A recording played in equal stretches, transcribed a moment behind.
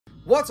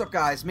What's up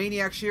guys,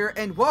 Maniacs here,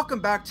 and welcome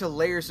back to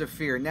Layers of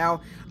Fear.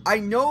 Now, I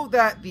know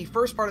that the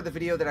first part of the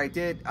video that I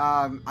did,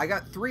 I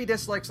got 3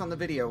 dislikes on the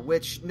video,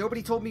 which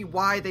nobody told me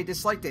why they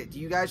disliked it. Do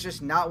you guys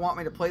just not want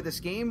me to play this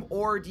game,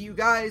 or do you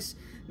guys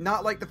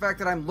not like the fact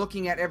that I'm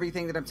looking at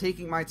everything, that I'm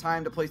taking my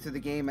time to play through the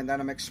game, and that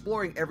I'm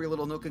exploring every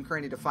little nook and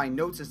cranny to find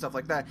notes and stuff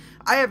like that?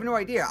 I have no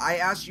idea. I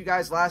asked you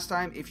guys last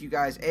time if you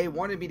guys, A,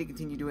 wanted me to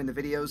continue doing the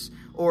videos,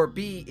 or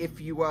B, if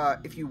you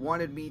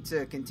wanted me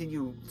to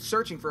continue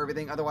searching for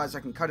everything, otherwise I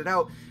can cut it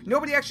out.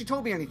 Nobody actually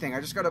told me anything. I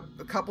just got a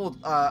couple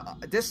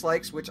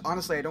dislikes, which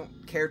honestly I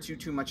don't care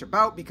too much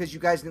about, because you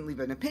guys didn't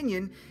leave an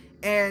opinion,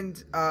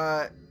 and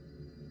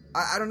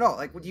I don't know,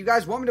 like, do you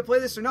guys want me to play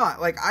this or not?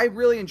 Like, I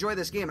really enjoy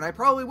this game, and I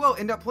probably will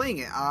end up playing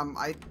it. I'm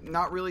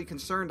not really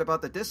concerned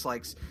about the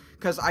dislikes,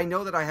 because I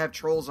know that I have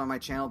trolls on my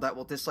channel that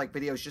will dislike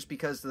videos just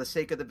because of the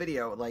sake of the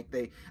video. Like,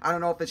 I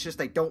don't know if it's just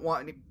they don't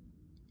want any,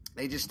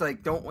 they just,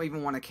 like, don't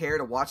even want to care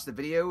to watch the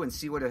video and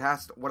see what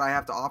I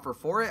have to offer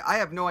for it. I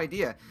have no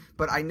idea,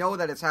 but I know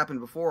that it's happened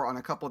before on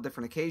a couple of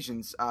different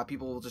occasions.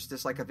 People will just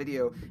dislike a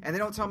video, and they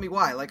don't tell me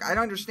why. Like, I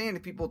don't understand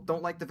if people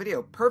don't like the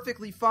video.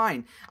 Perfectly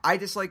fine. I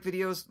dislike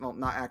videos, well,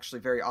 not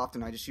actually very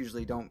often. I just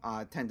usually don't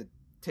tend to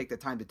take the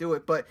time to do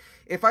it. But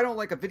if I don't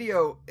like a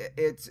video,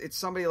 it's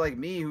somebody like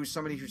me, who's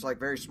like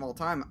very small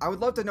time. I would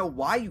love to know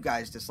why you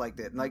guys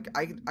disliked it. Like,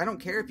 I don't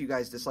care if you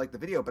guys dislike the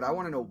video, but I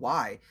want to know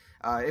why.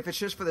 If it's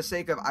just for the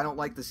sake of I don't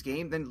like this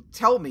game, then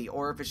tell me.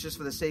 Or if it's just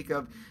for the sake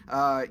of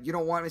you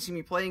don't want to see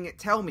me playing it,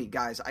 tell me,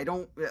 guys. I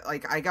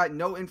got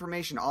no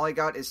information. All I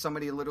got is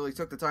somebody literally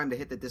took the time to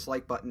hit the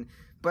dislike button,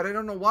 but I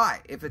don't know why.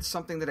 If it's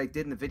something that I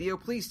did in the video,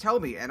 please tell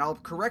me, and I'll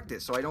correct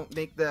it so I don't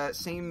make the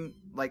same,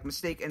 like,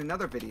 mistake in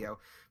another video.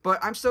 But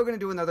I'm still going to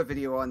do another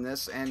video on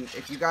this, and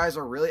if you guys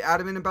are really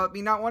adamant about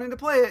me not wanting to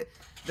play it,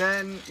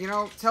 then, you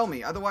know, tell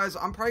me. Otherwise,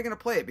 I'm probably going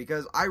to play it,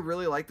 because I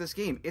really like this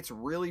game. It's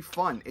really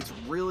fun. It's a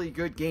really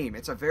good game.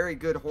 It's a very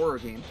good horror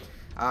game.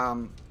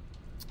 I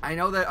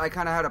know that I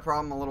kind of had a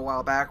problem a little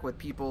while back with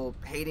people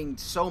hating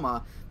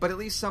Soma, but at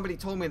least somebody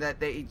told me that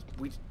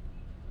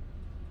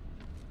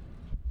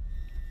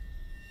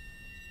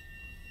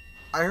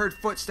I heard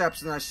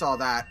footsteps and I saw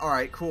that.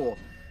 Alright, cool.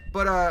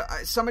 But,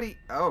 somebody...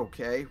 Oh,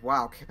 okay.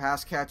 Wow,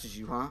 pass catches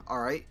you, huh?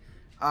 Alright.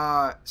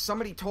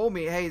 Somebody told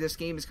me, hey, this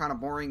game is kind of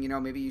boring, you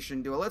know, maybe you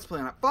shouldn't do a Let's Play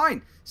on it.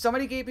 Fine!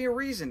 Somebody gave me a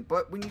reason,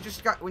 but when you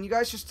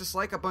guys just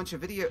dislike a bunch of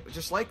video...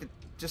 Just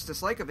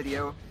dislike a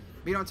video,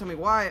 but you don't tell me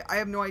why, I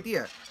have no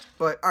idea.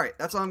 But, alright,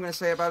 that's all I'm going to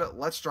say about it.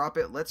 Let's drop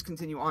it. Let's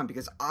continue on,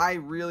 because I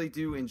really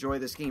do enjoy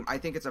this game. I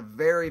think it's a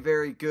very,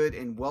 very good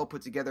and well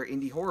put together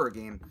indie horror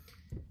game.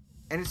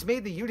 And it's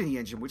made the Unity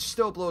engine, which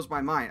still blows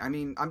my mind. I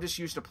mean, I'm just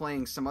used to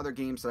playing some other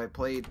games that I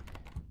played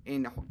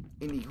in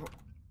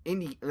the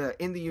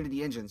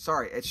Unity engine.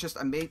 Sorry, it's just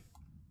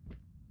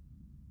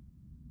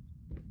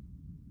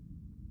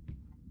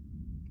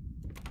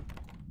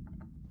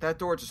that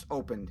door just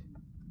opened.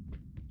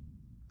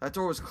 That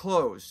door was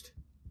closed.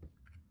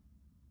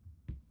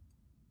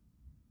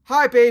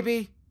 Hi,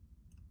 baby!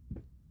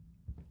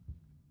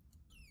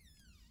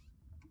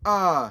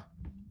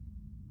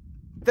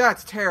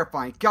 That's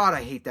terrifying. God,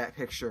 I hate that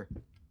picture.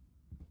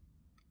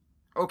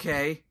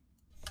 Okay.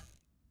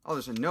 Oh,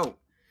 there's a note.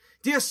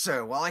 Dear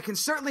sir, while I can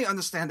certainly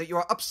understand that you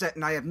are upset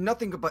and I have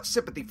nothing but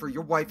sympathy for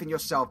your wife and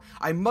yourself,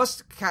 I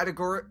must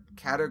categorically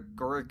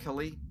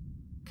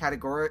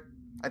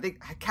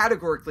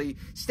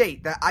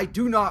state that I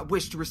do not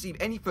wish to receive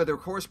any further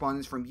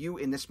correspondence from you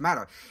in this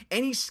matter.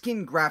 Any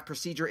skin graft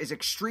procedure is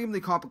extremely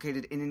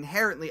complicated and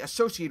inherently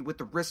associated with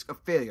the risk of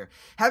failure.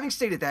 Having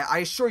stated that, I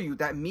assure you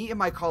that me and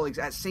my colleagues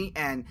at St.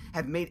 Anne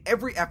have made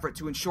every effort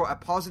to ensure a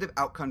positive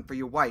outcome for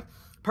your wife.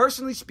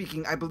 Personally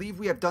speaking, I believe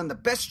we have done the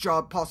best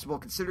job possible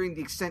considering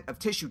the extent of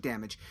tissue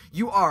damage.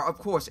 You are, of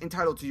course,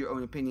 entitled to your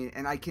own opinion,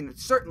 and I can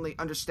certainly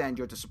understand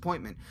your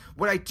disappointment.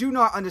 What I do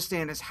not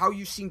understand is how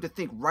you seem to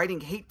think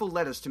writing hateful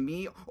letters to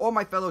me or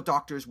my fellow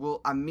doctors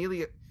will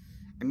ameliorate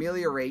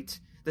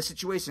the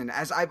situation.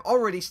 As I've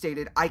already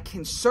stated, I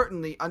can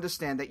certainly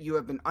understand that you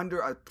have been under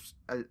a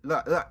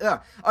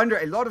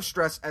lot of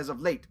stress as of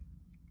late,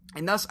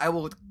 and thus I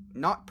will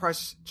not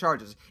press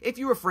charges. If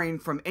you refrain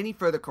from any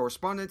further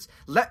correspondence,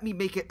 let me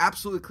make it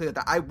absolutely clear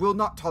that I will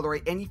not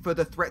tolerate any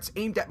further threats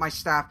aimed at my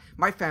staff,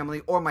 my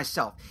family, or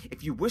myself.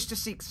 If you wish to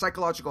seek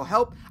psychological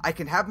help, I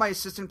can have my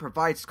assistant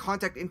provide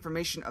contact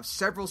information of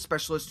several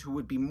specialists who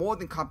would be more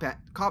than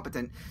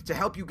competent to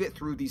help you get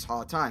through these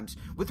hard times.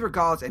 With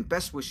regards and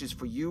best wishes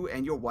for you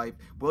and your wife,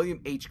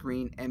 William H.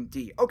 Green,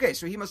 MD. Okay,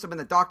 so he must have been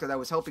the doctor that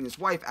was helping his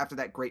wife after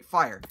that great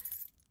fire.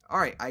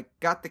 Alright, I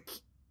got the key.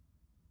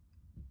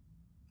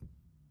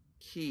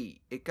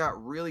 It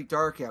got really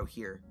dark out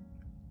here.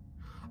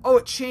 Oh,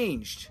 it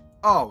changed.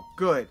 Oh,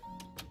 good.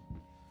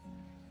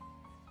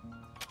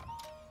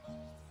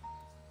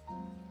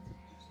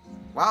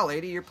 Wow,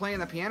 lady, you're playing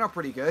the piano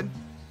pretty good.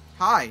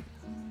 Hi.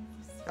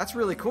 That's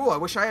really cool. I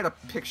wish I had a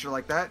picture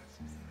like that.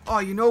 Oh,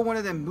 you know, one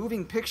of them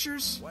moving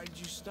pictures? Why did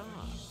you stop?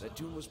 That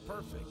tune was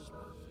perfect.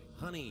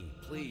 Honey,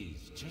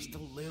 please, just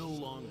a little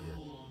longer.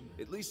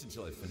 At least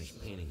until I finish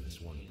painting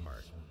this one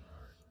part.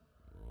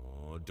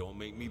 Oh, don't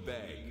make me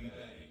beg.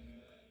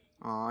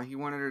 Aw, he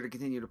wanted her to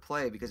continue to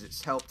play because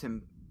it's helped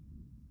him.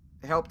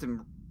 It helped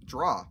him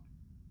draw.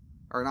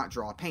 Or not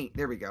draw, paint.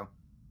 There we go.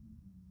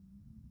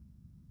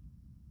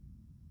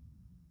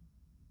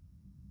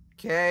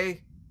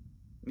 Okay.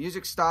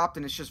 Music stopped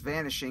and it's just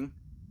vanishing.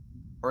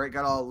 Or it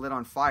got all lit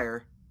on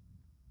fire.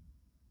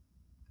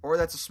 Or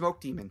that's a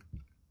smoke demon.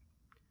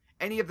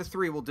 Any of the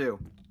three will do.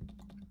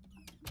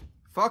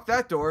 Fuck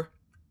that door.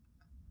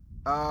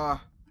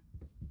 That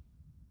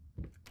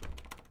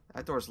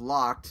door's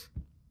locked.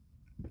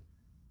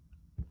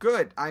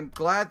 Good. I'm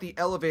glad the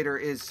elevator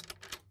is...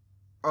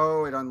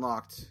 Oh, it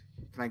unlocked.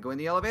 Can I go in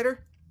the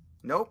elevator?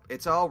 Nope.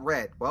 It's all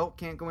red. Well,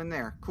 can't go in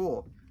there.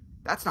 Cool.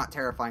 That's not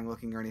terrifying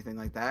looking or anything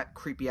like that.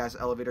 Creepy-ass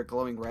elevator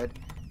glowing red.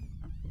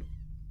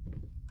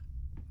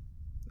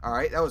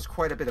 Alright, that was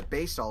quite a bit of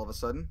bass all of a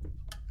sudden.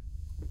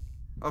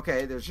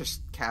 Okay, there's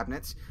just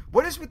cabinets.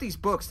 What is with these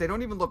books? They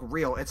don't even look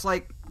real. It's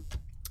like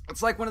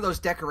one of those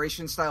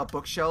decoration-style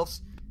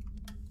bookshelves.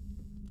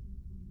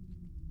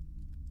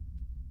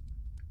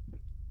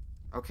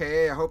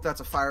 Okay, I hope that's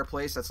a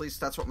fireplace. At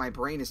least that's what my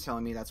brain is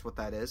telling me that's what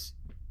that is.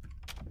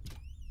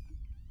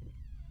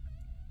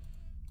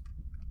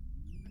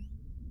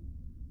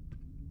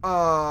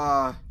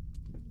 Oh,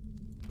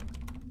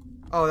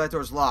 that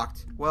door's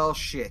locked. Well,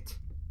 shit.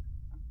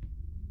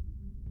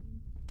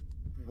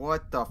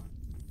 What the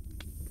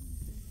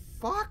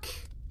fuck?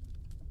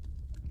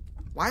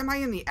 Why am I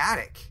in the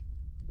attic?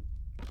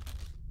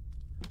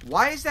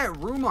 Why is that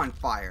room on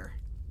fire?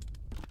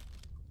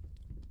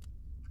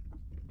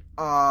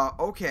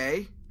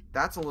 Okay.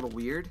 That's a little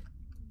weird.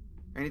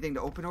 Anything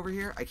to open over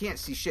here? I can't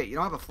see shit. You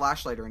don't have a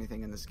flashlight or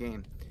anything in this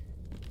game.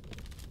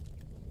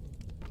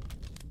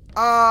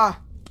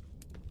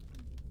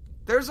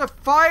 There's a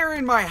fire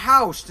in my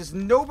house. Is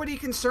nobody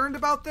concerned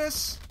about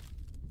this?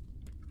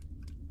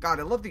 God,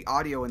 I love the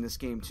audio in this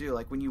game, too.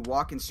 Like, when you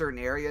walk in certain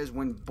areas,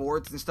 when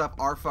boards and stuff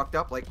are fucked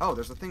up, like, oh,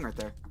 there's a thing right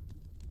there.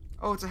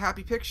 Oh, it's a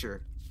happy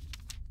picture.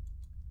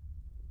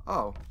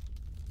 Oh.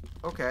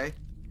 Okay.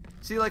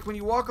 See, like, when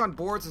you walk on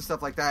boards and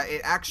stuff like that,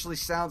 it actually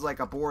sounds like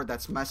a board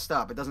that's messed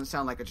up. It doesn't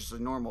sound like it's just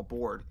a normal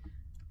board.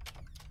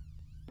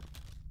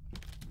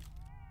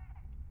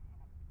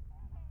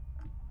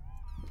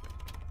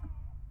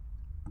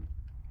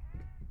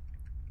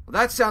 Well,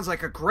 that sounds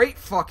like a great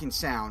fucking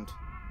sound.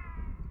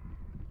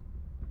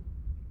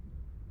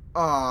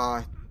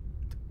 Oh!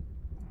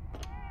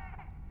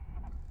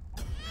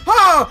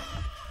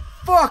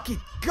 Fucking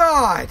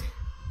God!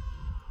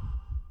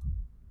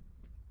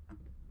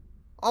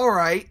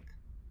 Alright.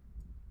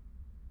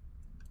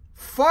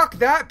 Fuck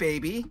that,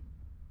 baby.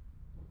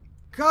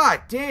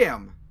 God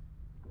damn.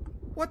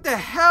 What the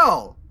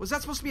hell? Was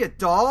that supposed to be a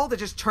doll that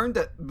just turned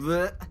to...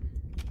 Bleh?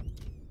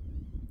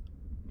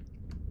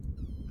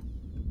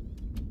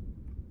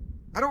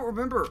 I don't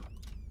remember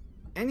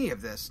any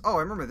of this. Oh,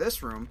 I remember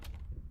this room.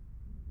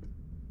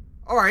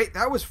 Alright,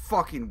 that was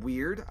fucking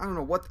weird. I don't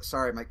know what...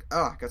 Sorry,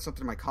 I got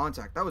something in my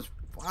contact. That was...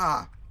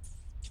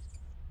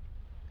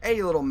 Hey,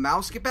 you little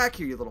mouse. Get back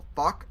here, you little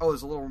fuck. Oh,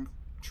 there's a little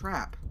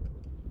trap.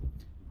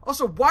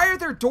 Also, why are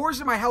there doors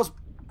in my house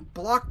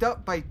blocked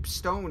up by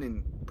stone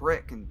and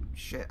brick and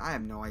shit? I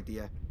have no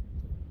idea.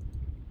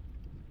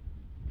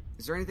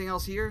 Is there anything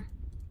else here?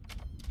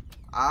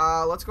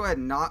 Let's go ahead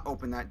and not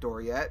open that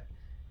door yet.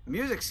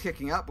 Music's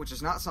kicking up, which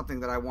is not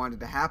something that I wanted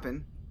to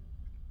happen.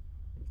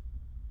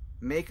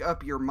 Make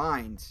up your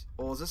mind.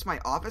 Well, is this my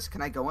office?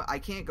 Can I go in? I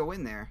can't go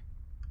in there.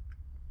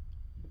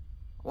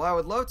 Well, I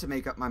would love to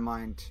make up my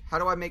mind. How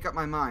do I make up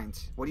my mind?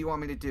 What do you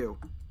want me to do?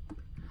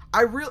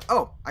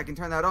 Oh, I can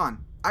turn that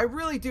on. I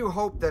really do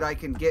hope that I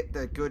can get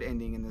the good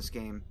ending in this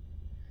game.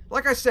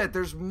 Like I said,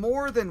 there's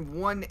more than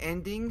one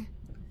ending.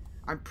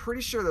 I'm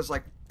pretty sure there's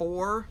like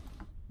 4.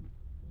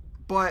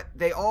 But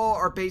they all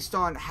are based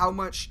on how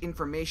much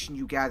information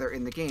you gather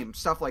in the game.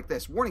 Stuff like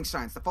this. Warning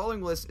signs. The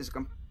following list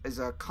is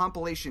a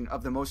compilation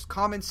of the most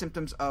common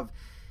symptoms of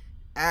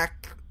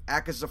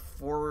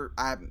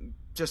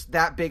just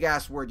that big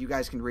ass word. You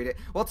guys can read it.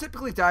 While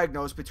typically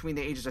diagnosed between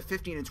the ages of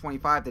 15 and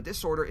 25, the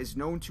disorder is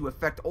known to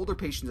affect older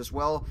patients as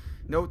well.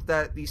 Note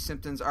that these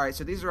symptoms... Alright,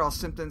 so these are all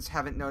symptoms.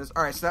 Haven't noticed.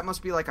 Alright, so that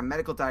must be like a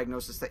medical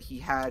diagnosis that he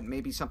had.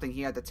 Maybe something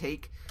he had to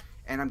take.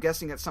 And I'm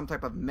guessing it's some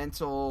type of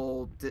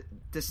mental...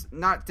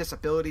 not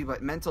disability,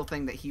 but mental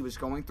thing that he was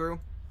going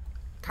through.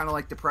 Kind of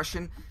like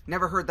depression.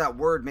 Never heard that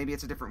word. Maybe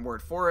it's a different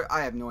word for it.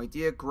 I have no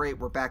idea. Great.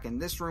 We're back in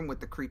this room with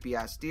the creepy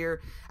ass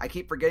deer. I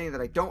keep forgetting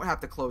that I don't have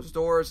to close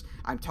doors.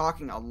 I'm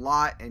talking a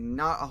lot and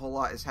not a whole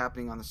lot is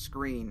happening on the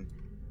screen.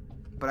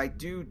 But I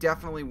do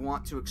definitely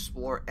want to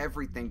explore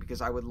everything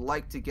because I would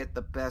like to get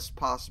the best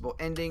possible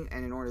ending.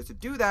 And in order to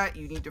do that,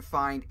 you need to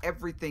find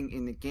everything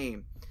in the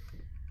game.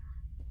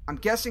 I'm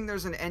guessing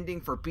there's an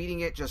ending for beating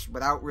it just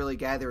without really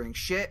gathering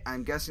shit.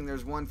 I'm guessing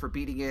there's one for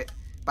beating it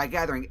by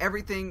gathering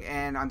everything,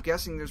 and I'm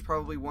guessing there's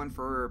probably one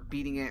for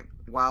beating it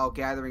while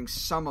gathering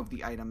some of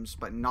the items,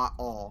 but not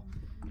all.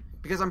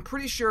 Because I'm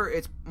pretty sure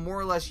it's more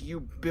or less you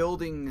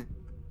building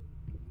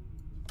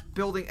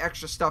building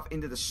extra stuff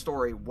into the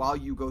story while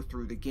you go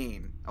through the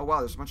game. Oh wow,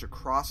 there's a bunch of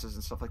crosses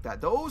and stuff like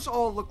that. Those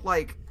all look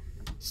like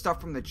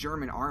stuff from the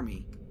German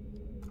army.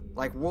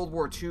 Like World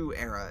War II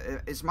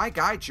era. Is my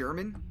guy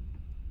German?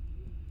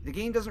 The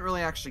game doesn't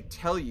really actually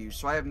tell you,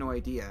 so I have no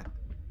idea.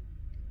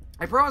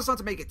 I promise not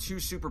to make it too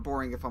super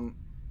boring if I'm...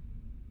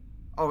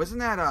 Oh, isn't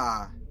that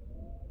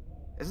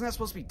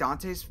supposed to be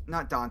Dante's...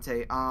 Not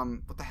Dante,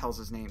 what the hell's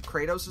his name?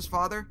 Kratos'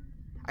 father?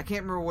 I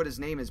can't remember what his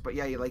name is, but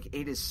yeah, he, like,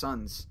 ate his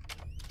sons.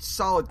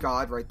 Solid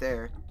god right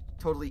there.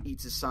 Totally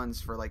eats his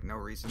sons for, like, no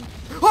reason.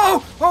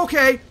 Oh!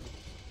 Okay!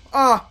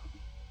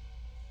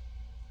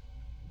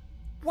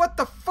 What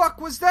the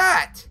fuck was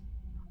that?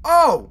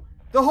 Oh!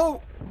 The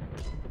whole...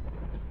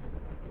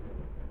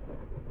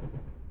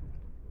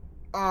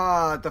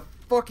 the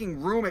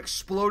fucking room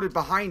exploded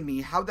behind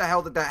me. How the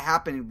hell did that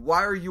happen?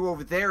 Why are you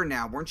over there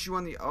now? Weren't you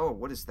on the... Oh,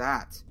 what is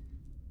that?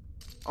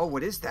 Oh,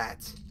 what is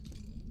that?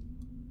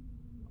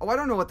 Oh, I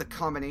don't know what the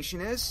combination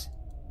is.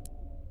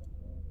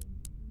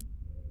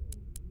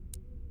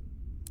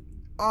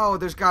 Oh,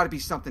 there's got to be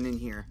something in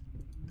here.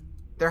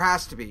 There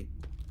has to be.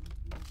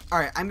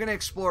 Alright, I'm going to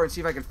explore and see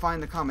if I can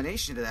find the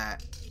combination to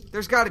that.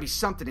 There's got to be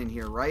something in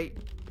here, right?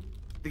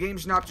 The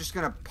game's not just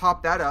going to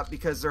pop that up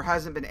because there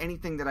hasn't been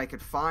anything that I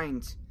could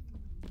find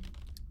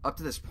up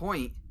to this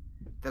point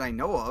that I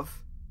know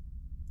of.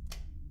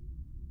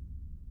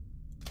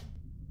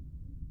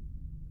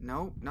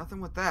 No,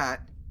 nothing with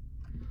that.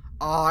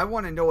 Oh, I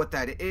want to know what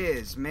that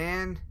is,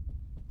 man.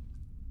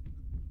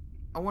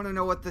 I want to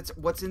know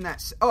what's in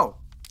that. Oh.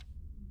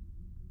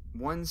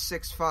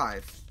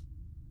 165.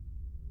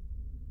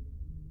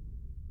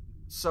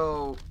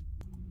 So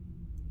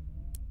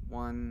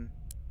 1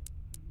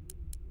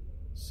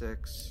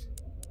 6.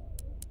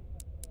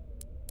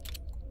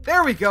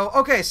 There we go.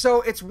 Okay,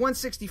 so it's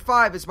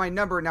 165 is my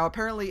number. Now,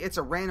 apparently, it's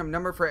a random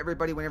number for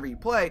everybody whenever you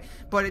play,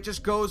 but it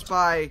just goes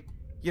by,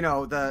 you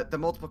know, the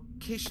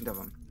multiplication of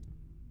them.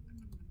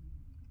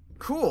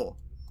 Cool.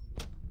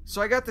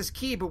 So I got this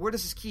key, but where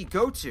does this key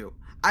go to?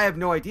 I have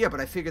no idea, but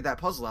I figured that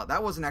puzzle out.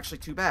 That wasn't actually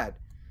too bad.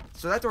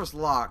 So that door's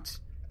locked.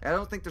 I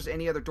don't think there's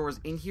any other doors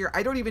in here.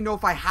 I don't even know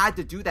if I had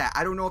to do that.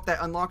 I don't know if that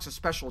unlocks a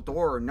special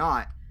door or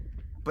not.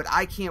 But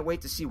I can't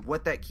wait to see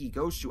what that key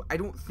goes to. I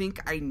don't think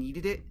I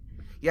needed it.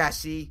 Yeah,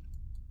 see?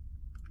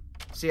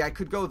 See, I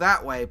could go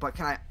that way, but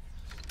can I...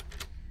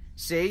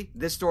 See?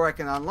 This door I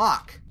can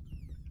unlock.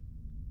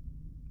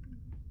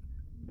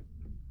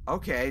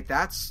 Okay,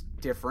 that's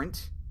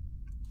different.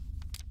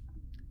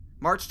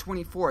 March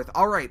 24th.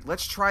 Alright,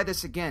 let's try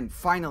this again.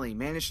 Finally,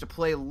 managed to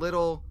play a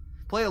little...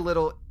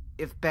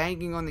 If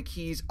banging on the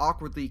keys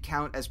awkwardly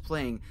count as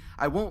playing.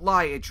 I won't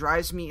lie, it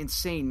drives me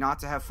insane not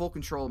to have full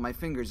control of my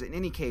fingers. In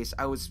any case,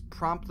 I was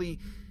promptly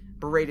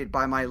berated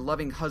by my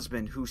loving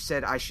husband who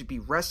said I should be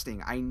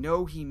resting. I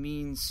know he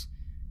means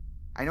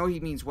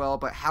well,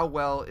 but how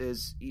will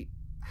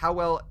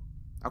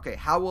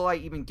I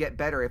even get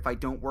better if I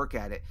don't work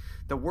at it?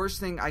 The worst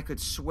thing I could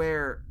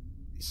swear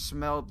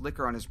smelled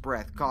liquor on his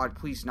breath. God,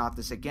 please not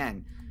this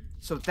again.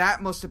 So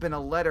that must have been a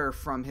letter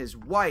from his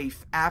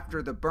wife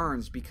after the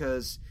burns,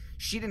 because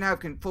she didn't have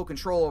full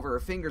control over her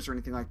fingers or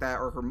anything like that,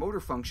 or her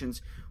motor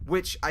functions,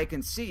 which I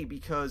can see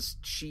because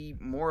she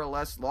more or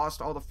less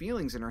lost all the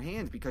feelings in her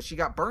hands because she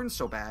got burned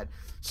so bad.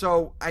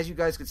 So, as you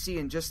guys could see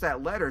in just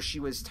that letter, she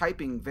was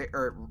typing,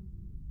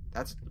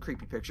 that's a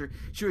creepy picture.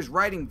 She was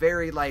writing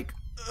very, like,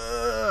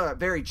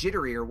 very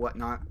jittery or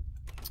whatnot,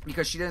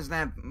 because she doesn't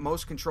have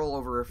most control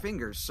over her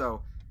fingers.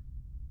 So,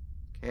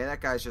 okay,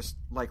 that guy's just,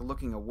 like,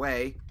 looking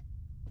away.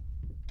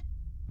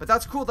 But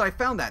that's cool that I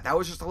found that. That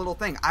was just a little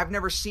thing. I've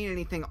never seen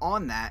anything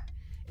on that,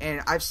 and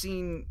I've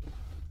seen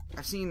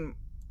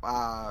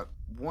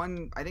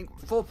one, I think,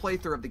 full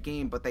playthrough of the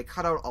game, but they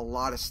cut out a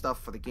lot of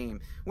stuff for the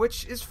game,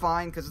 which is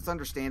fine because it's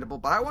understandable.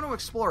 But I want to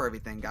explore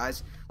everything,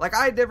 guys. Like,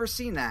 I had never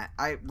seen that.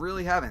 I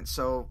really haven't.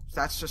 So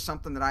that's just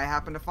something that I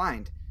happened to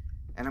find,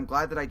 and I'm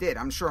glad that I did.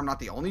 I'm sure I'm not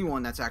the only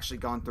one that's actually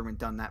gone through and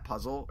done that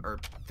puzzle or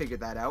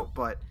figured that out,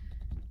 but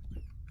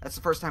that's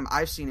the first time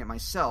I've seen it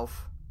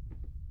myself.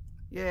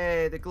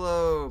 Yay, the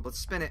globe. Let's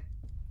spin it.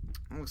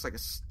 It looks like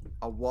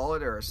a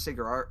wallet or a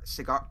cigar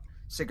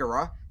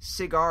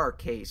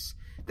case.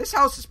 This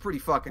house is pretty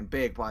fucking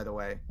big, by the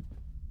way.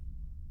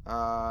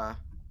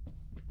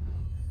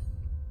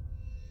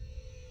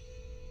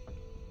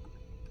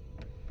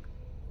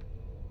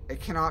 It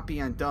cannot be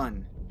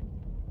undone.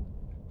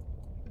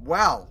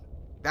 Well,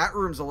 that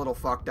room's a little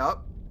fucked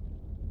up.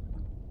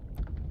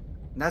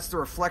 And that's the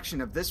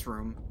reflection of this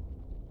room.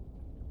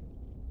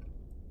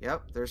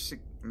 Yep, there's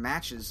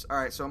matches.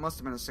 Alright, so it must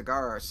have been a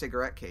cigar or a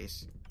cigarette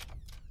case.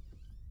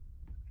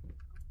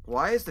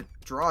 Why is the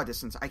draw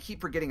distance? I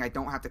keep forgetting I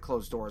don't have to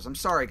close doors. I'm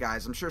sorry,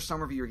 guys. I'm sure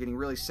some of you are getting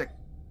really sick.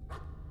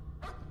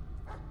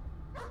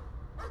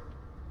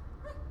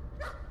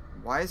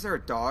 Why is there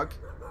a dog?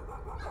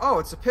 Oh,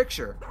 it's a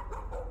picture.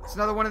 It's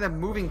another one of them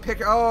moving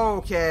pictures. Oh,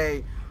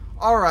 okay.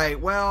 Alright,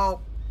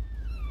 well...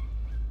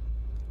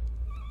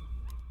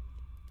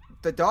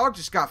 The dog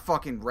just got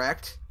fucking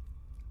wrecked.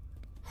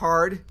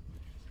 Hard.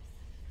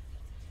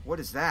 What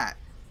is that?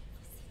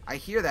 I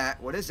hear that.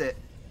 What is it?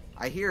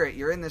 I hear it.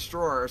 You're in this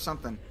drawer or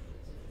something.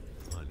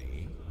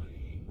 Honey,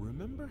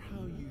 remember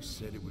how you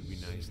said it would be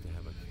nice to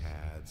have a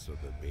cat so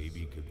the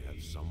baby could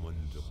have someone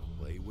to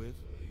play with?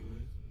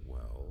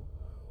 Well,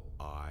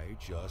 I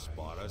just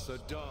bought us a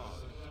dog.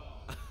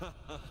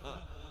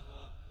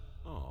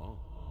 Oh.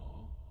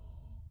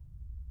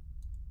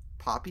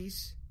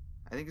 Poppies?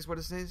 I think is what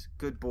it is.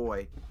 Good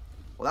boy.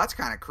 Well, that's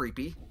kind of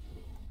creepy.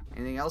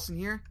 Anything else in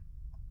here?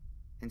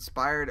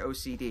 Inspired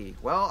OCD.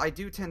 Well, I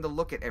do tend to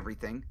look at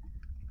everything.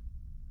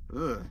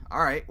 Ugh.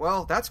 Alright,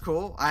 well, that's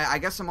cool. I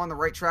guess I'm on the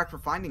right track for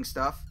finding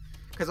stuff.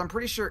 Because I'm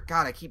pretty sure...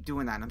 God, I keep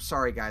doing that. And I'm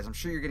sorry, guys. I'm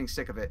sure you're getting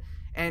sick of it.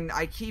 And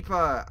I keep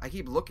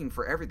looking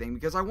for everything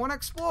because I want to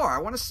explore. I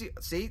want to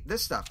see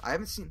this stuff. I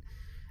haven't seen...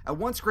 A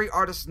once great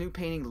artist's new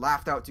painting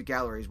laughed out to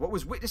galleries. What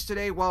was witnessed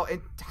today, while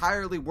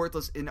entirely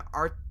worthless in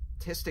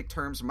artistic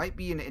terms, might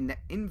be an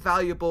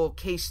invaluable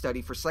case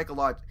study for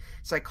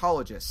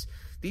psychologists.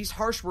 These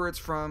harsh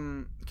words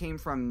came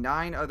from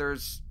none other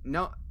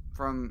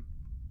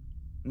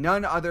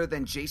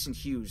than Jason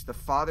Hughes, the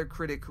father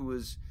critic who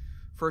was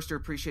first to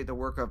appreciate the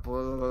work of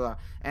blah, blah, blah, blah,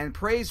 and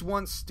praise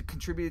once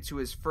contributed to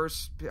his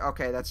first...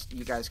 Okay, that's...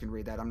 You guys can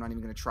read that. I'm not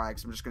even going to try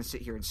because I'm just going to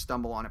sit here and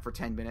stumble on it for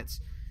 10 minutes.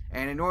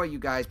 And annoy you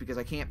guys because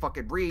I can't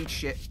fucking read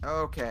shit.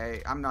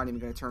 Okay, I'm not even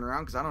going to turn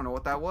around because I don't know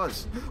what that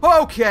was.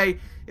 Okay,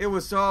 it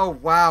was, oh,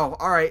 wow.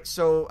 Alright,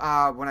 so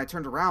when I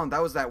turned around,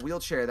 that was that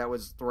wheelchair that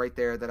was right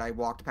there that I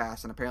walked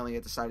past, and apparently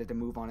it decided to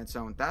move on its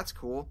own. That's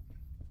cool.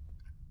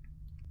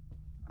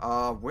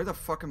 Where the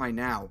fuck am I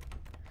now?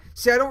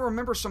 See, I don't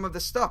remember some of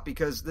this stuff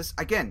because this,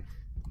 again,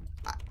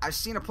 I've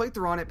seen a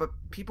playthrough on it, but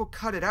people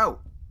cut it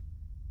out.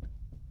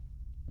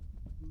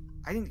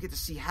 I didn't get to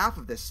see half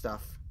of this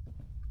stuff.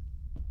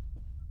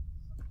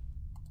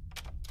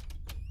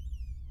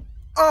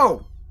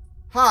 Oh!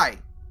 Hi!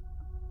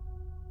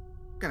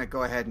 I'm gonna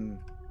go ahead and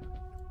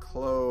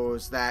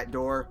close that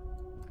door.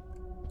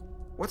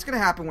 What's gonna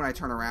happen when I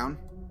turn around?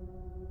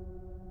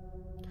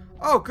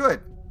 Oh,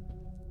 good!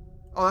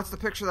 Oh, that's the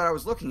picture that I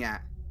was looking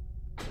at.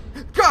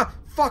 God!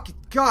 Fucking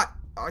God!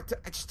 I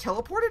just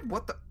teleported?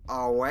 What the...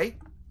 Oh, wait.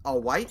 Oh,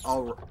 wait.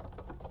 Oh...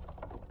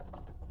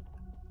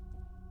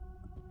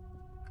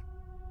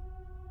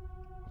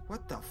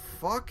 What the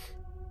fuck?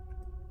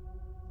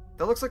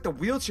 That looks like the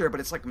wheelchair, but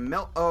it's like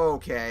melt... Oh,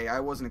 okay, I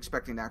wasn't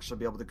expecting to actually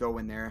be able to go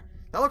in there.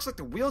 That looks like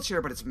the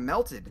wheelchair, but it's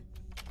melted.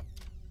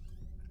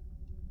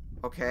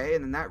 Okay,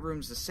 and then that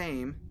room's the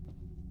same.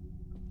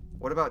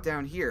 What about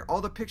down here? All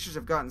the pictures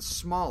have gotten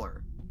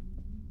smaller.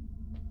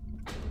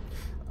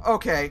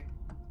 Okay.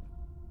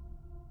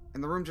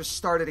 And the room just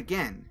started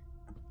again.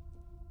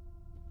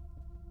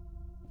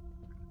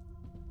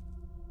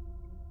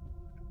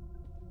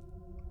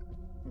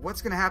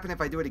 What's going to happen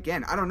if I do it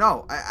again? I don't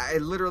know. I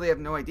literally have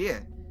no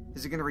idea.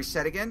 Is it going to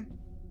reset again?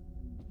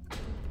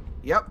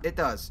 Yep, it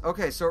does.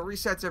 Okay, so it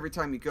resets every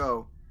time you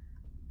go.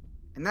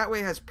 And that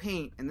way has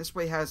paint, and this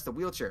way has the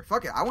wheelchair.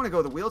 Fuck it, I want to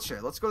go the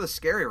wheelchair. Let's go the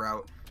scary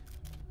route.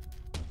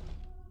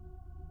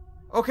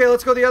 Okay,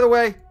 let's go the other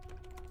way.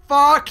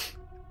 Fuck!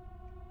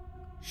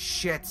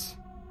 Shit.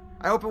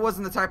 I hope it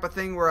wasn't the type of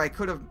thing where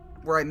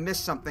I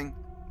missed something.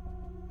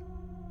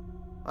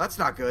 Well, that's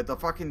not good. The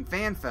fucking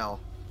fan fell.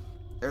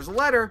 There's a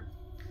letter.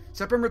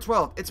 September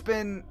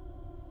 12th.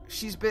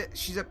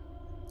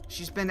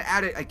 She's been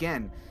at it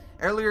again.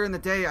 Earlier in the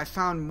day, I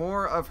found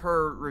more of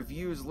her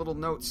reviews, little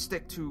notes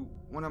stick to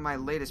one of my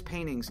latest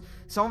paintings.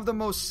 Some of the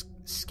most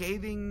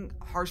scathing,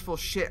 harshful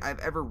shit I've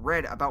ever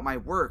read about my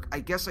work. I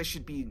guess I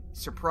should be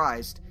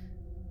surprised.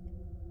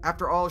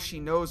 After all, she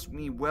knows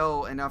me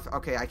well enough.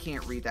 Okay, I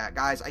can't read that.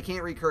 Guys, I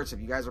can't read cursive.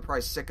 You guys are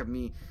probably sick of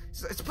me.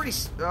 It's pretty...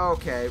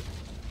 Okay.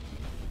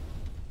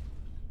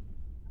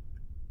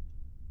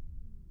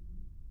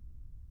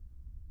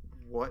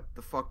 What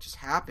the fuck just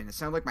happened? It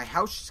sounded like my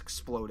house just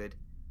exploded.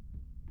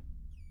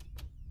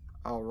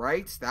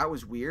 Alright, that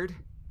was weird.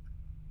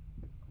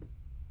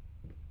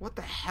 What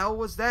the hell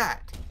was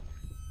that?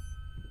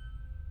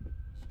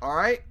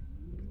 Alright.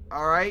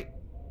 Alright.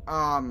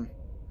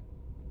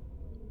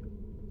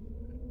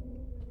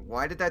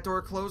 Why did that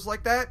door close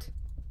like that?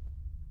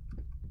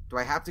 Do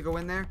I have to go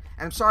in there?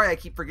 And I'm sorry I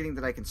keep forgetting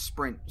that I can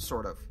sprint,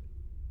 sort of.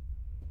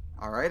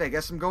 Alright, I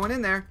guess I'm going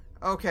in there.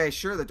 Okay,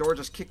 sure, the door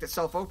just kicked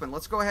itself open.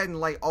 Let's go ahead and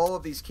light all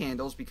of these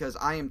candles because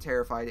I am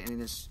terrified and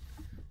I'm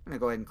gonna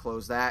go ahead and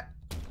close that.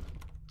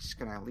 Just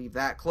gonna leave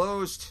that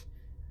closed.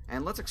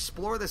 And let's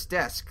explore this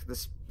desk.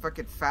 This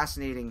fucking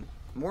fascinating...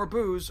 More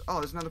booze. Oh,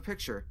 there's another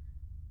picture.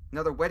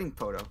 Another wedding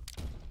photo.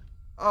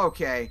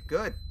 Okay,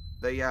 good.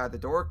 The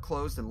door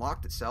closed and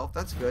locked itself.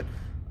 That's good.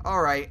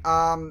 Alright,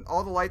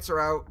 all the lights are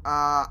out.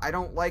 I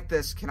don't like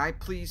this. Can I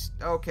please...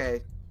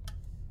 Okay.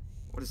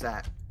 What is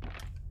that?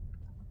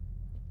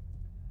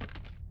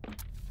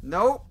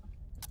 Nope.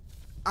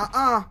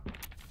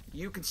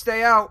 You can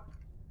stay out.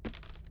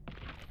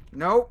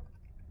 Nope.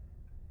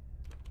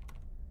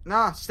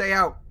 Nah, stay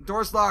out.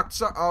 Door's locked.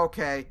 So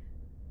okay.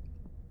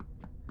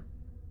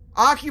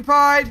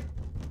 Occupied.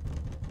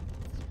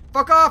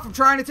 Fuck off. I'm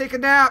trying to take a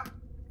nap.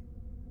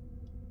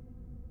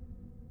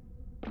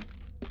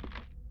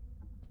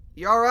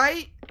 You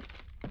alright?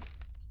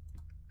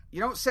 You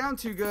don't sound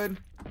too good.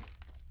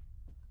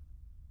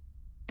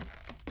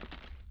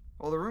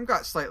 Well, the room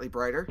got slightly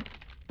brighter.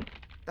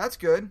 That's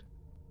good.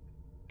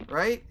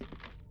 Right?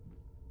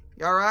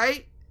 You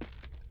alright?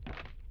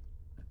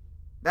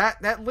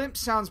 That limp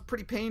sounds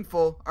pretty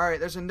painful. Alright,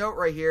 there's a note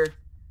right here.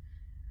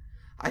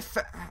 I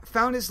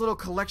found his little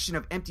collection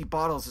of empty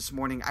bottles this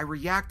morning. I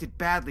reacted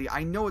badly.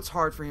 I know it's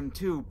hard for him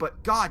too,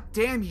 but god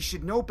damn, he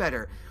should know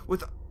better.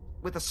 With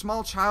a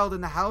small child in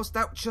the house,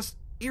 that's just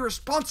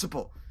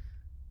irresponsible.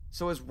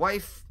 So his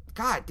wife,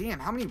 god damn,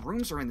 how many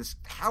rooms are in this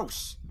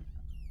house?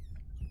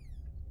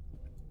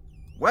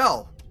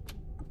 Well,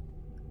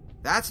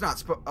 that's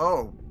not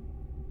oh.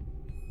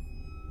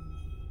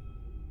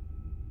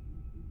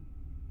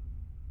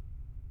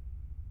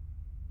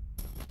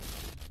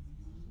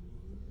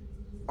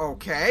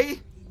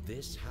 Okay.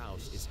 This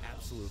house is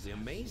absolutely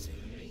amazing.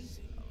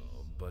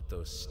 Oh, but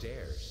those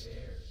stairs.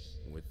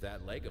 With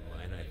that leg of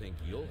mine, I think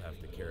you'll have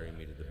to carry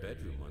me to the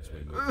bedroom once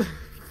we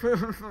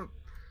move.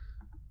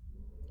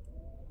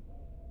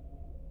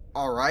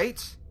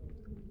 Alright.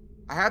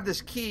 I have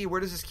this key.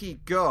 Where does this key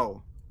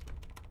go?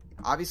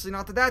 Obviously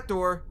not to that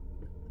door.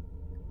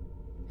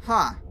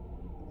 Huh.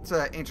 It's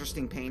an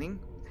interesting painting.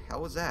 What the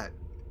hell was that?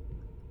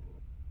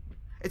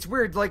 It's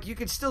weird, like, you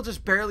can still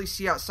just barely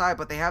see outside,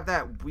 but they have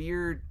that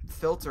weird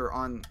filter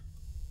on...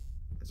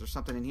 Is there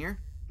something in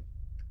here?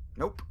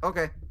 Nope.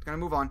 Okay, gonna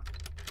move on.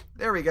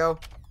 There we go.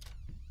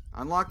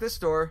 Unlock this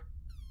door.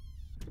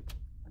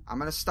 I'm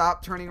gonna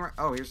stop turning around.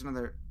 Oh, here's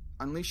another.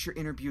 Unleash your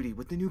inner beauty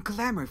with the new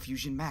Glamour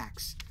Fusion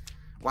Max.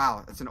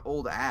 Wow, that's an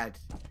old ad.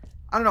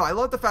 I don't know, I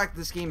love the fact that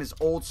this game is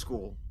old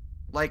school.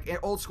 Like,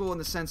 old school in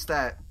the sense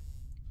that...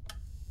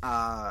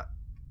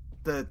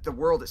 the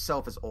world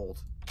itself is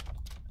old.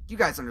 You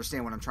guys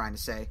understand what I'm trying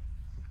to say,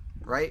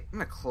 right? I'm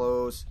gonna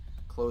close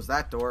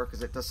that door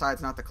because it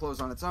decides not to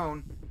close on its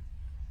own.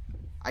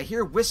 I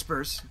hear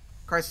whispers.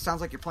 Christ, it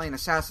sounds like you're playing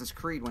Assassin's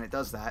Creed when it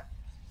does that.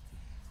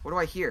 What do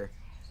I hear?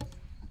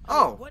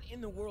 Oh! What in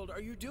the world are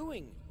you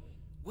doing?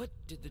 What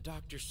did the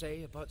doctor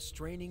say about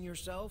straining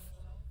yourself?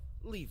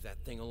 Leave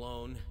that thing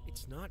alone.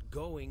 It's not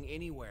going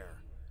anywhere.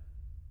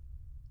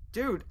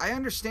 Dude, I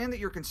understand that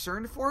you're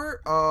concerned for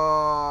her.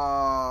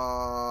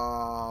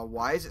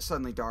 Why is it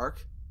suddenly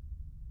dark?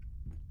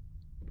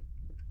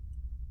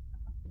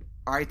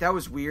 Alright, that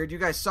was weird. You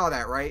guys saw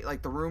that, right?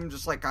 Like, the room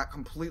just, like, got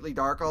completely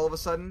dark all of a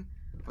sudden.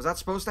 Was that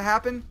supposed to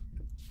happen?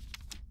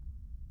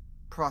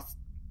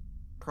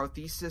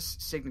 Prothesis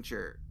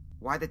signature.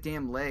 Why the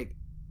damn leg?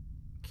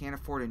 Can't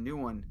afford a new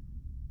one.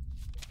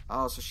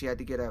 Oh, so she had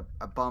to get a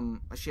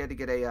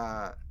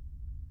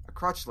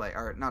crutch leg,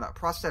 or not, a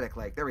prosthetic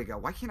leg. There we go.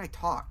 Why can't I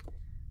talk?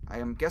 I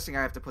am guessing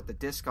I have to put the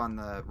disc on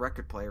the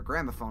record player,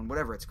 gramophone,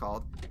 whatever it's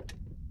called.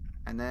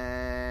 And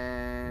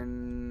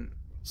then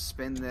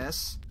spin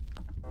this.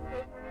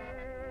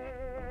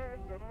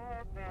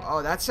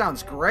 Oh, that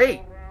sounds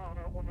great.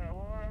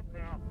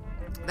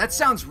 That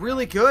sounds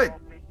really good.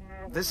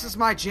 This is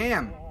my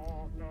jam.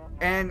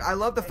 And I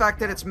love the fact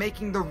that it's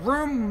making the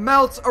room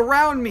melt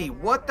around me.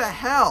 What the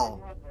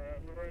hell?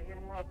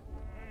 I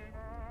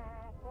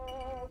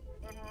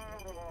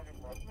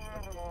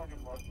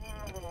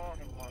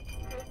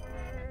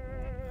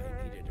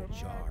needed a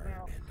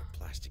jar and a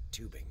plastic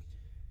tubing.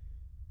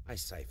 I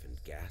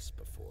siphoned gas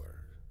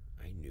before.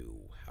 I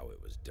knew how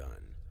it was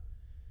done.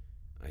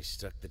 I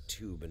stuck the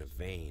tube in a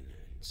vein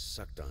and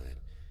sucked on it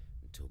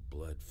until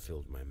blood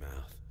filled my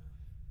mouth.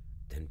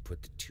 Then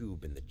put the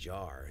tube in the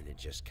jar and it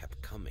just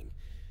kept coming.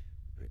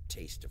 A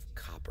taste of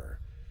copper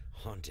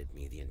haunted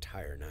me the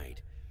entire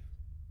night.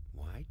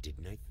 Why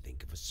didn't I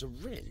think of a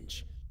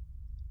syringe?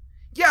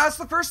 Yeah, that's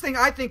the first thing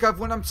I think of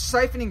when I'm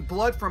siphoning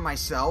blood from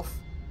myself.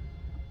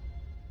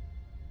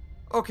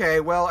 Okay,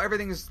 well,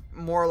 everything's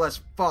more or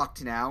less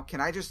fucked now. Can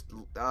I just...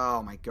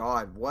 Oh my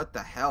god, what the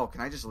hell?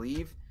 Can I just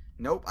leave?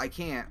 Nope, I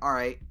can't.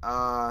 Alright, do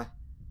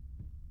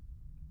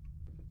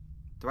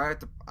I have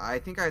to... I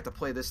think I have to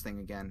play this thing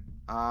again.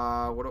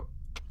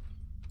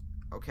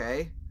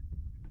 Okay.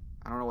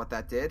 I don't know what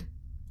that did.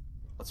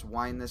 Let's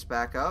wind this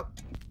back up.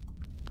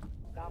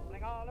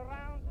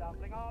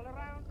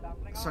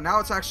 So now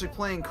it's actually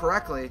playing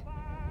correctly.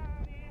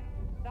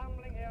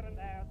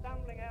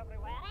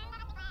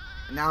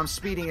 And now I'm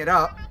speeding it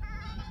up.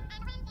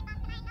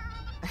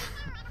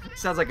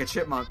 Sounds like a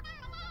chipmunk.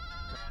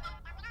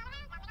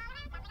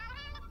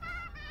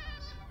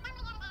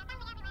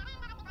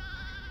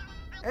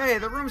 Hey,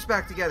 the room's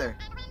back together.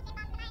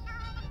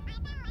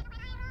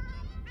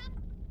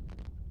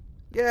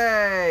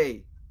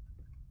 Yay!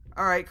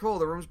 Alright, cool,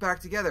 the room's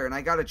back together, and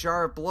I got a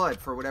jar of blood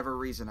for whatever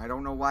reason. I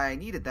don't know why I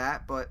needed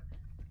that, but...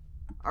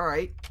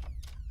 Alright.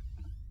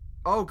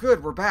 Oh,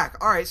 good, we're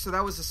back. Alright, so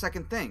that was the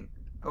second thing.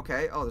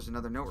 Okay, oh, there's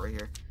another note right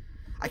here.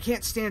 I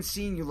can't stand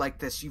seeing you like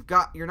this.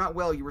 You're not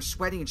well, you were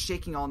sweating and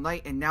shaking all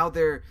night, and now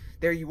there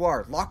you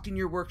are, locked in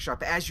your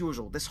workshop, as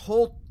usual. This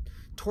whole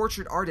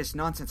tortured artist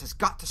nonsense has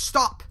got to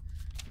stop!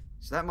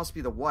 So that must be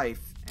the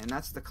wife, and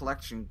that's the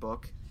collection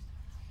book.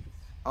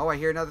 Oh, I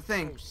hear another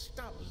thing. Oh,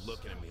 stop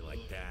looking at me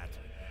like that.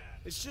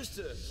 It's just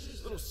a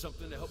little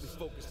something to help me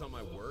focus on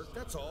my work,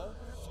 that's all.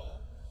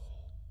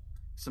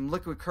 Some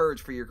liquid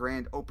courage for your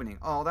grand opening.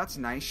 Oh, that's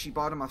nice. She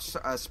bought him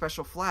a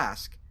special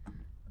flask.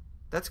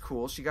 That's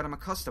cool. She got him a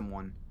custom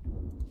one.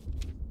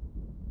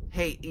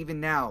 Hey, even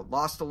now,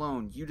 lost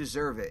alone, you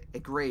deserve it. A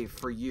grave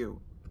for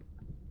you.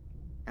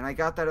 And I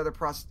got that other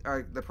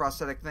the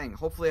prosthetic thing.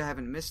 Hopefully I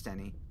haven't missed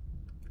any.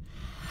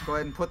 Go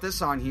ahead and put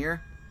this on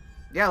here.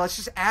 Yeah, let's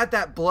just add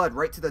that blood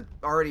right to the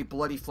already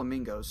bloody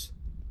flamingos.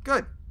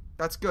 Good.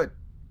 That's good.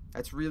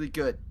 That's really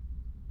good.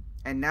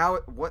 And now,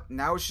 what?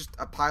 Now it's just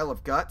a pile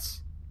of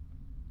guts?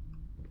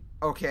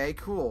 Okay,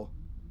 cool.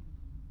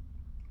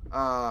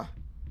 And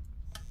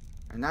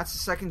that's the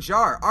second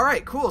jar.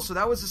 Alright, cool. So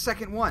that was the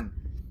second one.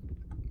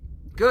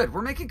 Good.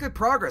 We're making good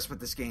progress with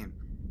this game.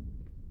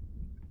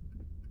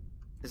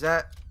 Is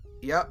that...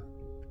 Yep.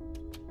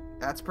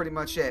 That's pretty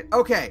much it.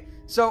 Okay,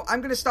 so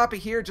I'm going to stop it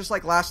here just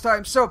like last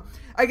time. So,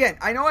 again,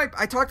 I know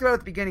I talked about it at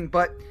the beginning,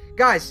 but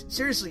guys,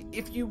 seriously,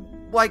 if you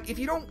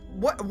don't...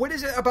 What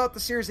is it about the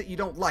series that you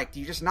don't like? Do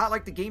you just not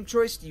like the game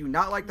choice? Do you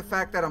not like the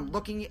fact that I'm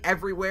looking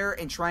everywhere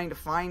and trying to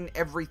find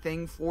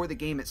everything for the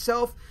game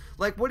itself?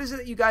 Like, what is it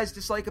that you guys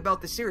dislike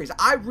about the series?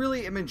 I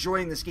really am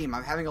enjoying this game.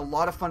 I'm having a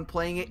lot of fun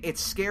playing it.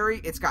 It's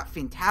scary. It's got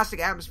fantastic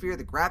atmosphere.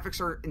 The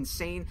graphics are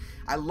insane.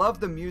 I love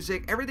the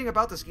music. Everything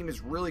about this game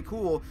is really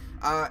cool.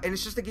 And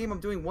it's just a game I'm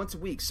doing once a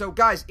week. So,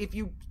 guys, if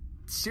you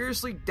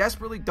seriously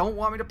desperately don't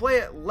want me to play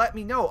it, let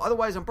me know.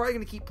 Otherwise, I'm probably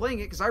going to keep playing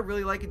it because I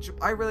really like it.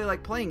 I really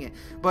like playing it.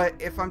 But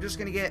if I'm just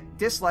going to get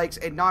dislikes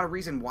and not a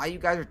reason why you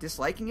guys are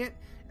disliking it,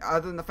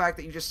 other than the fact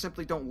that you just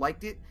simply don't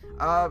like it,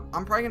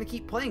 I'm probably going to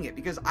keep playing it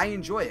because I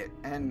enjoy it,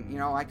 and, you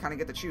know, I kind of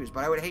get to choose.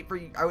 But I would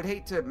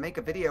hate to make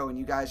a video and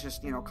you guys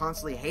just, you know,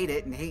 constantly hate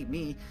it and hate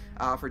me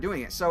for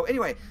doing it. So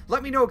anyway,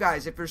 let me know,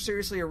 guys, if there's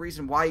seriously a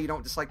reason why you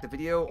don't dislike the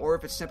video, or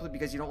if it's simply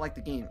because you don't like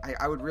the game.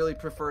 I would really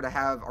prefer to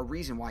have a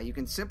reason why. You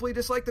can simply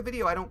dislike the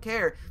video, I don't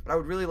care, but I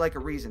would really like a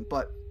reason.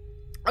 But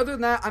other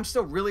than that, I'm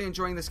still really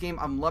enjoying this game.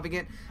 I'm loving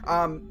it.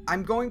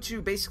 I'm going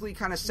to basically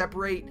kind of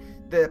separate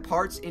the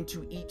parts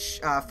into each,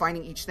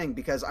 finding each thing,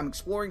 because I'm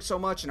exploring so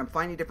much and I'm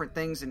finding different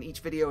things, and each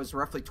video is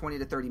roughly 20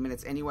 to 30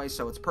 minutes anyway,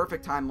 so it's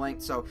perfect time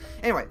length. So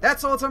anyway,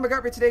 that's all the time I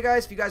got for today,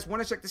 guys. If you guys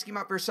want to check this game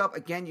out for yourself,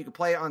 again, you can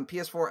play it on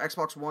PS4,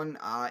 Xbox One,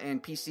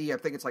 and PC. I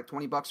think it's like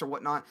 20 bucks or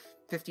whatnot.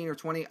 15 or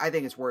 20, I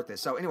think it's worth it.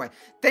 So anyway,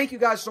 thank you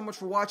guys so much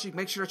for watching.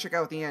 Make sure to check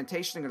out the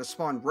annotation. I'm going to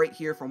spawn right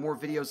here for more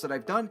videos that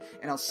I've done,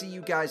 and I'll see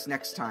you guys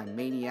next time.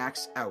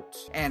 Maniacs out.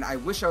 And I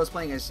wish I was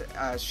playing as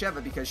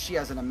Sheva, because she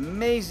has an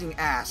amazing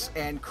ass,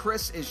 and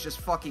Chris is just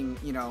fucking,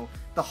 you know,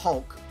 the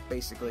Hulk,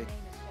 basically.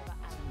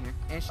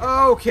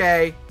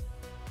 Okay.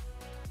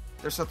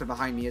 There's something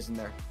behind me, isn't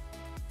there?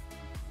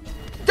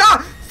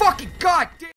 Ah! Fucking goddamn!